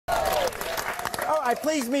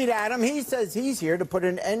Please meet Adam. He says he's here to put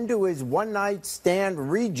an end to his one-night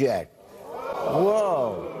stand reject.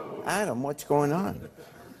 Whoa. Adam, what's going on?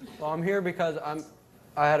 Well, I'm here because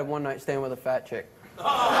I had a one-night stand with a fat chick.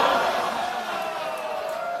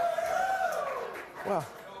 Well,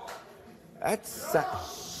 that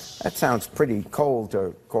sounds pretty cold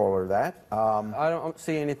to call her that. I don't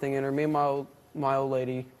see anything in her. Me and my old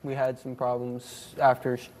lady, we had some problems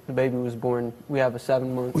after the baby was born. We have a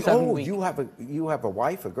 7 week. You have a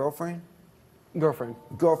wife, a girlfriend? Girlfriend.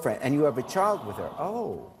 Girlfriend, and you have a child with her.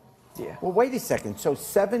 Oh. Yeah. Well, wait a second. So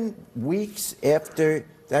 7 weeks after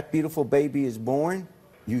that beautiful baby is born,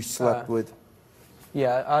 you slept with?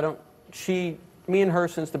 Yeah, me and her,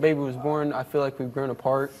 since the baby was born, I feel like we've grown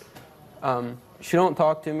apart. She don't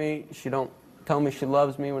talk to me. She don't tell me she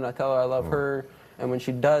loves me when I tell her I love her. And when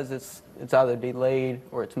she does, it's either delayed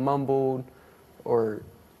or it's mumbled, or,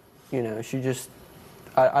 you know, she just,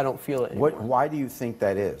 I don't feel it anymore. Why do you think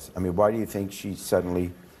that is? I mean, why do you think she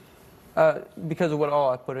suddenly... Because of what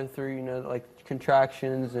all I put her through, you know, like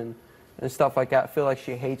contractions and stuff like that. I feel like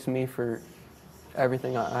she hates me for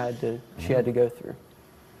everything she had to go through.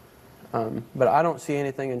 But I don't see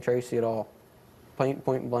anything in Tracy at all. Point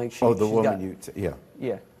blank. Yeah.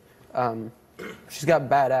 Yeah. She's got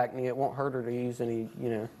bad acne. It won't hurt her to use any, you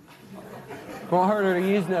know, won't hurt her to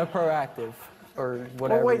use no Proactiv or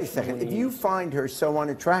whatever. Well, wait a second. If you find her so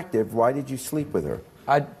unattractive, why did you sleep with her?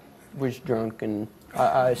 I was drunk and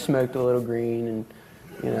I smoked a little green and,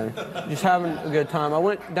 you know, just having a good time. I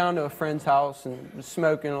went down to a friend's house and was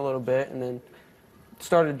smoking a little bit and then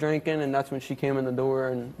started drinking, and that's when she came in the door,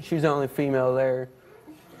 and she was the only female there.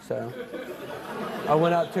 So I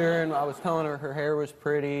went up to her and I was telling her her hair was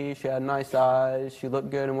pretty, she had nice eyes, she looked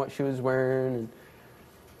good in what she was wearing. And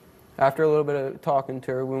after a little bit of talking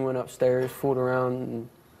to her, we went upstairs, fooled around, and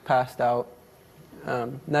passed out.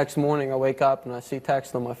 Next morning I wake up and I see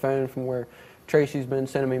text on my phone from where Tracy's been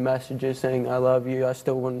sending me messages saying, I love you, I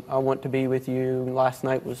want to be with you, last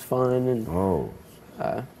night was fun.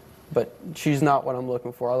 And, but she's not what I'm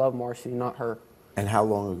looking for. I love Marcy, not her. And how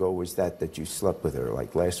long ago was that you slept with her?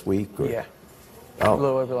 Like last week? Or? Yeah. Oh. A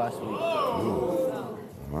little over last week. Ooh.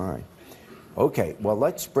 All right. Okay, well,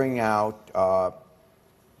 let's bring out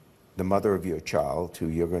the mother of your child, who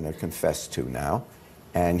you're going to confess to now.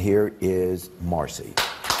 And here is Marcy.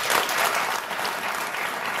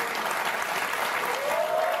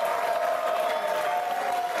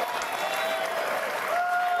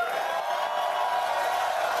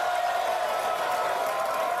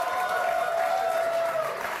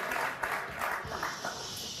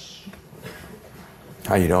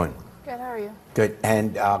 How you doing? Good, how are you? Good,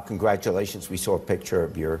 and congratulations. We saw a picture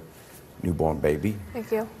of your newborn baby.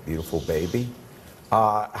 Thank you. Beautiful baby.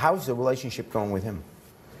 How's the relationship going with him?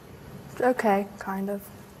 Okay, kind of.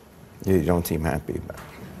 You don't seem happy about it.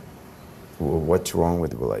 Well, what's wrong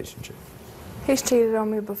with the relationship? He's cheated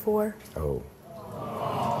on me before. Oh.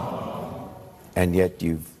 And yet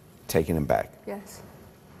you've taken him back? Yes.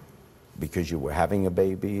 Because you were having a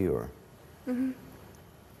baby, or? Mm-hmm.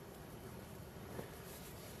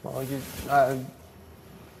 Well,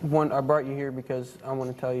 I brought you here because I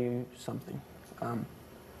want to tell you something.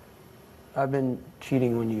 I've been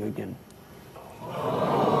cheating on you again.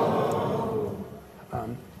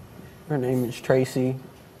 Her name is Tracy.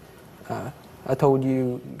 I told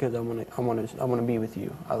you because I want to be with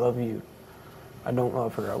you. I love you. I don't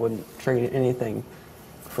love her. I wouldn't trade anything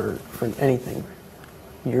for anything.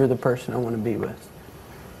 You're the person I want to be with.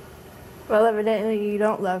 Well, evidently you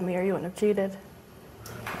don't love me, or you wouldn't have cheated.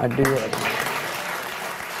 I do love you.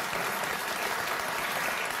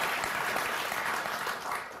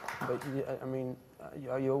 But I mean,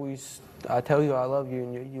 I tell you I love you,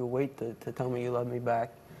 and you wait to tell me you love me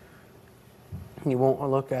back. You won't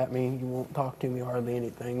look at me. You won't talk to me hardly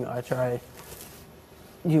anything. I try.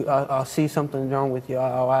 I'll see something wrong with you.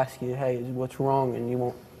 I'll ask you, hey, what's wrong? And you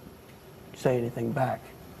won't say anything back.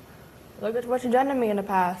 Look at what you've done to me in the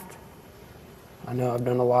past. I know I've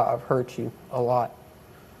done a lot. I've hurt you a lot.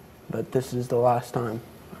 But this is the last time.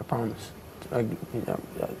 I promise.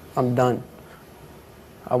 I'm done.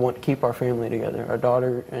 I want to keep our family together. Our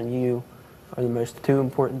daughter and you are the most two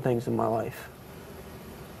important things in my life.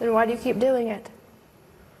 Then why do you keep doing it?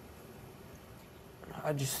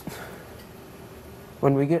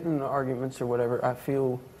 When we get into arguments or whatever, I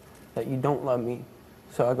feel that you don't love me.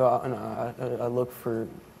 So I go out and I look for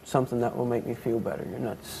something that will make me feel better, and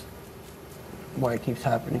that's why it keeps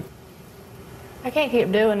happening. I can't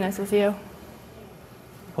keep doing this with you.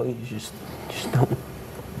 Please, just don't.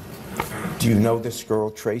 Do you know this girl,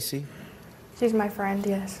 Tracy? She's my friend,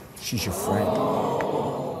 yes. She's your friend.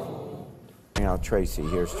 Now, Tracy,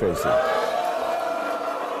 here's Tracy.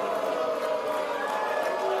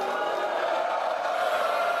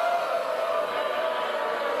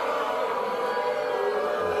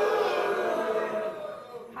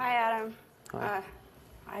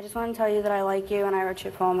 just want to tell you that I like you and I wrote you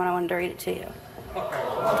a poem and I wanted to read it to you.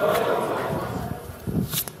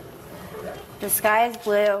 The sky is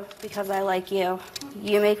blue because I like you.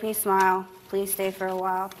 You make me smile. Please stay for a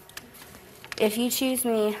while. If you choose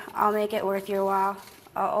me, I'll make it worth your while.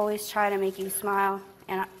 I'll always try to make you smile.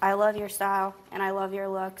 And I love your style and I love your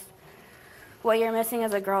looks. What you're missing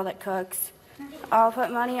is a girl that cooks. I'll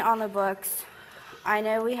put money on the books. I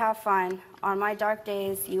know we have fun. On my dark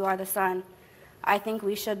days, you are the sun. I think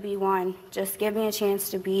we should be one. Just give me a chance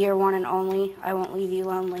to be your one and only. I won't leave you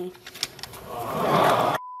lonely.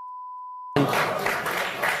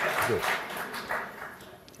 Good.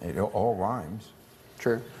 It all rhymes.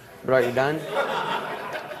 True. But are you done?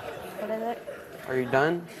 What is it? Are you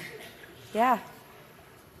done? Yeah.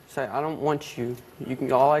 Say, I don't want you. You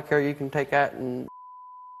can, all I care, you can take that and...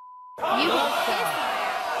 You can kiss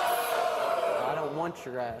I don't want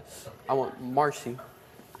your ass. I want Marcy.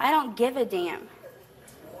 I don't give a damn.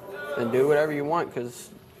 Then do whatever you want, because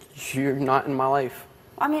you're not in my life.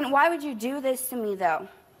 I mean, why would you do this to me, though?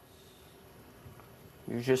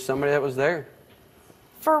 You're just somebody that was there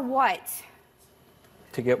For what?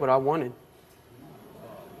 to get what I wanted.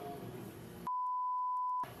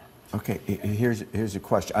 Okay, here's a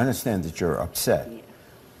question. I understand that you're upset,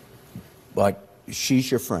 but she's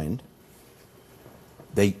your friend.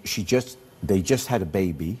 They just had a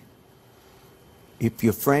baby. If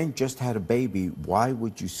your friend just had a baby, why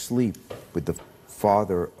would you sleep with the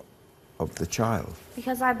father of the child?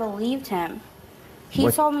 Because I believed him. He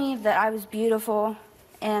What- told me that I was beautiful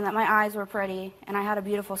and that my eyes were pretty and I had a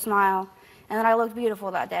beautiful smile and that I looked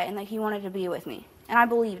beautiful that day and that he wanted to be with me. And I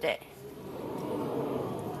believed it.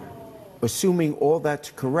 Assuming all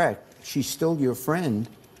that's correct, she's still your friend,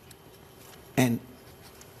 and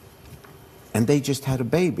they just had a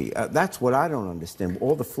baby. That's what I don't understand.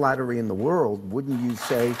 All the flattery in the world, wouldn't you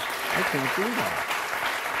say, I can't do that?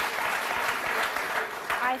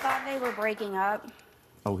 I thought they were breaking up.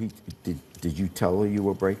 Oh, did you tell her you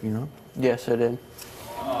were breaking up? Yes, I did.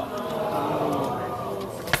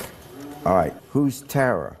 All right, who's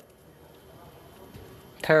Tara?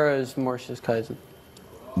 Tara is Marcia's cousin.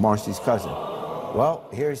 Marcy's cousin. Well,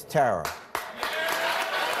 here's Tara.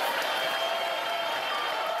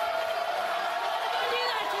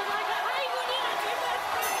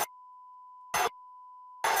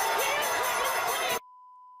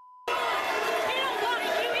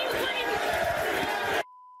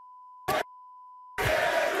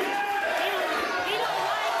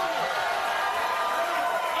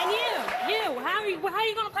 How are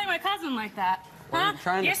you gonna play my cousin like that? Well, Huh? I'm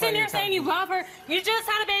trying to You're play sitting your here saying you cousin. love her. You just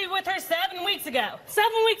had a baby with her 7 weeks ago.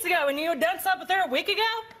 7 weeks ago, and you done stuff with her a week ago?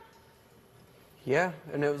 Yeah,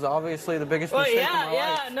 and it was obviously the biggest Well, mistake of yeah, my yeah,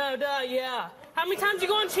 life. no, duh, yeah. How many times you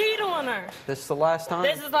gonna cheat on her? This is the last time.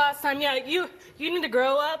 This is the last time. Yeah, you need to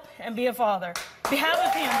grow up and be a father. Have a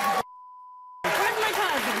family. Where's my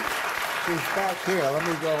cousin? She's back here. Let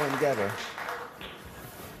me go and get her.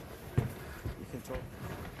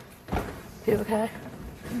 You okay?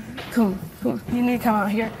 Come on. You need to come out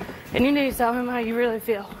here, and you need to tell him how you really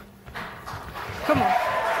feel. Come on.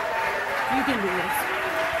 You can do this.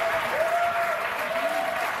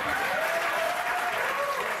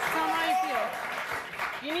 Tell him how you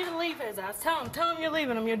feel. You need to leave his ass. Tell him you're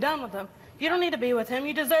leaving him. You're done with him. You don't need to be with him.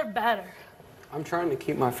 You deserve better. I'm trying to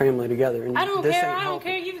keep my family together, and I don't this care. ain't I don't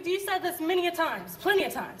helping. care. You said this many a times, plenty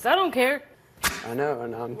of times. I don't care. I know,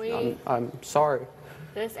 and I'm sorry.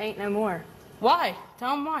 This ain't no more. Why?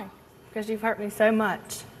 Tell him why. Because you've hurt me so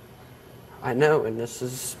much. I know, and this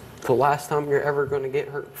is the last time you're ever going to get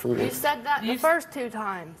hurt from me. You said that the first 2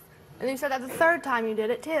 times. And you said that the 3rd time you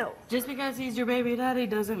did it too. Just because he's your baby daddy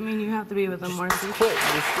doesn't mean you have to be with him, Marcy. Quit.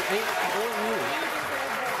 This ain't on you.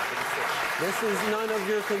 This is none of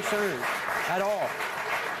your concern at all.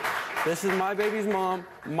 This is my baby's mom,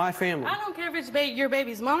 my family. I don't care if it's your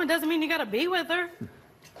baby's mom. It doesn't mean you gotta be with her.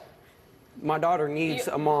 My daughter needs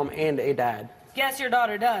a mom and a dad. Yes, your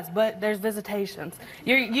daughter does, but there's visitations.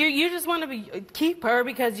 You just want to keep her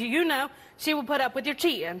because you know she will put up with your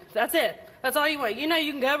cheating. That's it. That's all you want. You know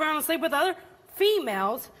you can go around and sleep with other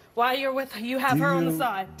females while you have her on the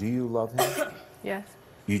side. Do you love him? Yes.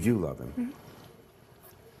 You do love him. Mm-hmm.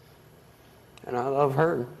 And I love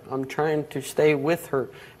her. I'm trying to stay with her.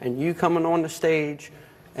 And you coming on the stage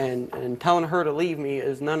and telling her to leave me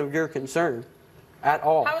is none of your concern at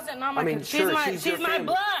all. How is it not my I mean, concern? sure, She's your my family,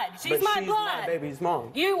 blood. She's but my she's blood. my baby's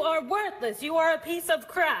mom. You are worthless. You are a piece of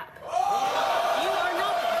crap. You are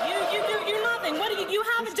nothing. You're nothing. What do you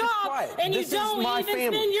have a Just be job quiet. and you This is don't my even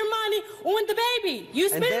family. spend your money on the baby. You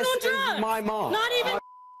spend it this on is drugs. my mom. Not even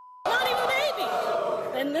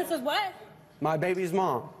baby. And this is what? My baby's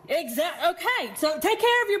mom. Exactly. Okay, so take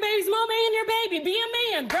care of your baby's mom and your baby. Be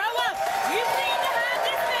a man. Grow up. You need to have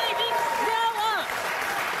this baby. Grow up.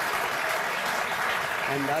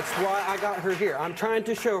 And that's why I got her here. I'm trying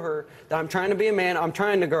to show her that I'm trying to be a man. I'm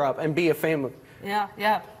trying to grow up and be a family. Yeah,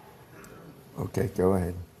 yeah. Okay, go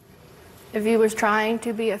ahead. If you was trying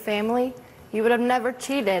to be a family, you would have never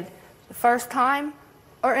cheated the first time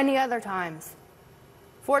or any other times.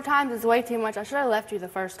 4 times is way too much. I should have left you the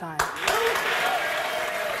first time.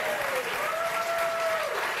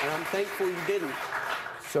 And I'm thankful you didn't.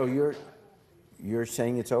 So you're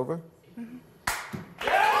saying it's over? Mm-hmm.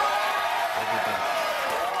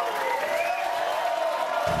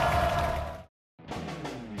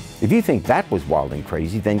 If you think that was wild and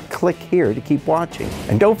crazy, then click here to keep watching.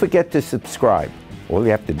 And don't forget to subscribe. All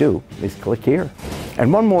you have to do is click here.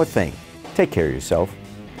 And one more thing, take care of yourself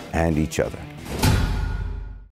and each other.